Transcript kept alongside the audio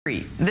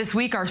This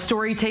week, our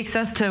story takes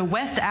us to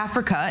West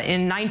Africa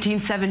in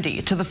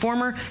 1970, to the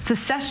former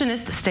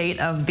secessionist state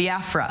of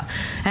Biafra.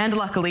 And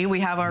luckily, we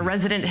have our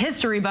resident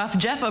history buff,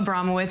 Jeff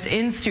Abramowitz,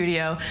 in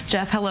studio.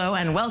 Jeff, hello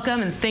and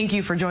welcome, and thank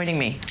you for joining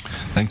me.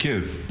 Thank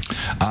you.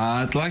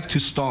 I'd like to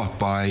start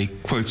by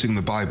quoting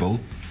the Bible,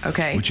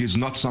 which is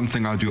not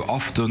something I do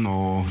often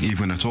or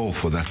even at all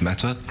for that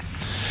matter,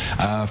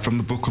 from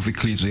the book of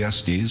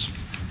Ecclesiastes.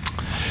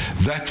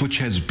 That which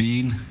has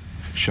been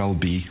shall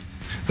be.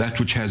 That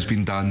which has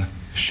been done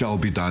shall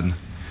be done.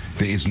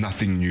 There is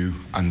nothing new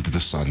under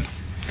the sun.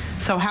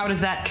 So how does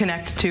that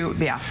connect to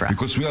Biafra?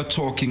 Because we are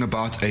talking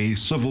about a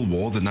civil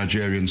war, the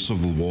Nigerian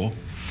Civil War,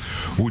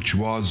 which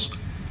was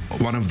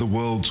one of the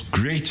world's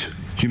great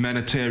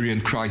humanitarian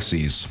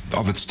crises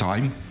of its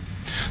time.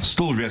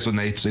 Still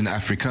resonates in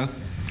Africa.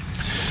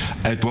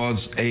 It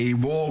was a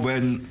war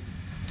when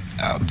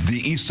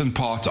the eastern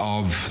part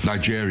of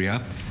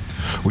Nigeria,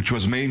 which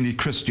was mainly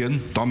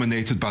Christian,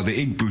 dominated by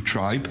the Igbo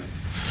tribe,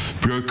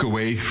 broke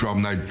away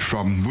from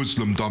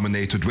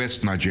Muslim-dominated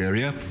West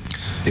Nigeria,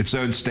 its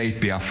own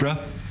state Biafra,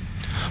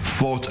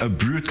 fought a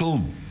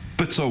brutal,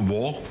 bitter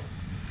war,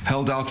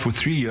 held out for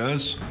 3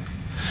 years,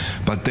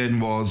 but then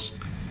was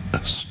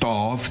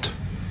starved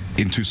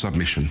into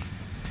submission.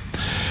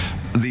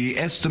 The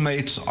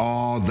estimates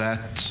are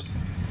that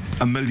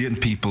 1 million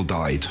people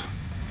died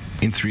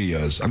in 3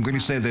 years. I'm going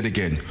to say that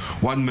again,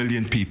 1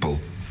 million people.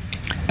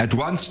 At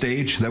one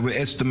stage, they were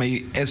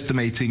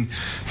estimating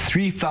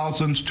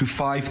 3,000 to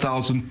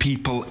 5,000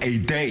 people a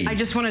day. I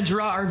just want to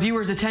draw our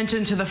viewers'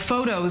 attention to the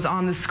photos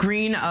on the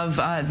screen of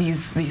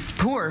these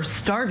poor,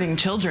 starving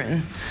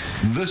children.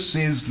 This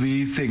is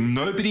the thing.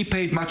 Nobody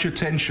paid much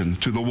attention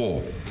to the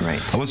war.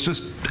 Right. It was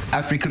just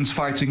Africans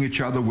fighting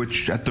each other,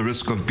 which, at the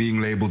risk of being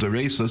labeled a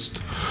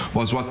racist,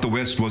 was what the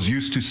West was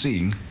used to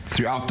seeing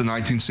throughout the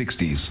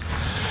 1960s.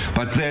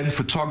 But then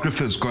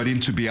photographers got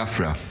into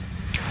Biafra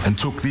and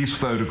took these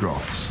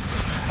photographs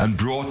and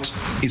brought,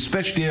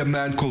 especially a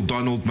man called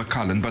Donald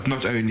McCullen, but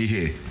not only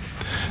here.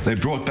 They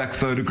brought back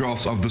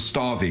photographs of the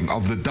starving,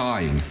 of the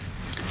dying,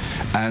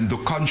 and the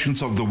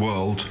conscience of the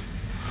world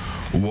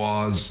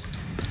was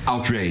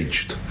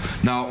outraged.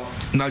 Now,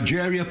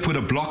 Nigeria put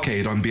a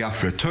blockade on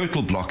Biafra,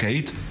 total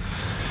blockade.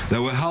 They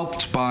were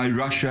helped by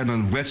Russia and a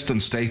Western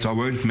state I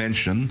won't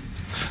mention,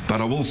 but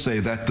I will say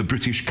that the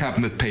British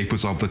cabinet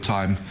papers of the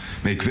time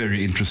make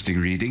very interesting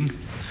reading.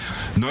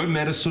 No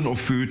medicine or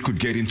food could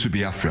get into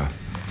Biafra.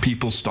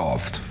 People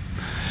starved.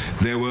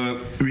 There were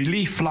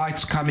relief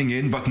flights coming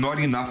in, but not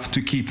enough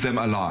to keep them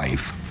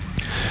alive.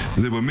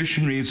 There were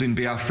missionaries in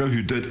Biafra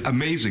who did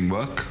amazing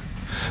work.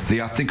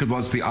 I think it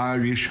was the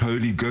Irish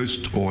Holy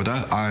Ghost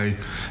Order.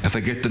 If I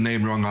get the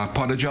name wrong, I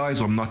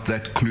apologize. I'm not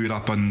that clued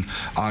up on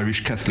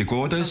Irish Catholic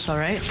orders. That's all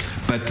right.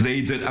 But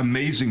they did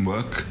amazing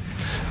work.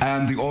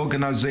 And the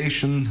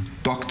organization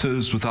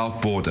Doctors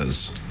Without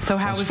Borders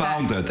was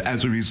founded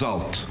as a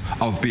result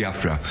of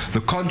Biafra.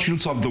 The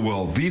conscience of the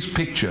world, these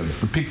pictures,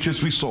 the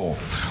pictures we saw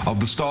of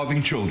the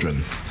starving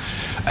children,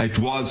 it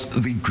was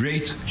the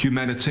great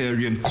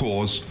humanitarian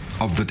cause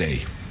of the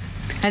day.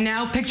 And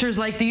now pictures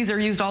like these are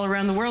used all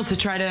around the world to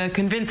try to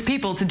convince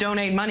people to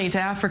donate money to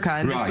Africa.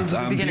 And right. This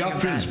was the beginning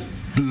Biafra's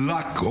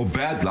luck or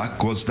bad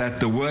luck was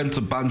that there weren't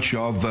a bunch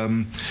of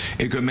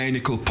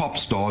ecumenical pop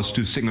stars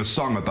to sing a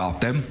song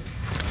about them.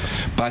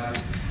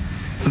 But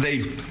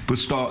they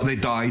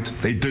died,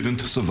 they didn't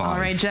survive. All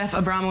right, Jeff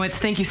Abramowitz,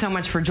 thank you so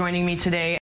much for joining me today.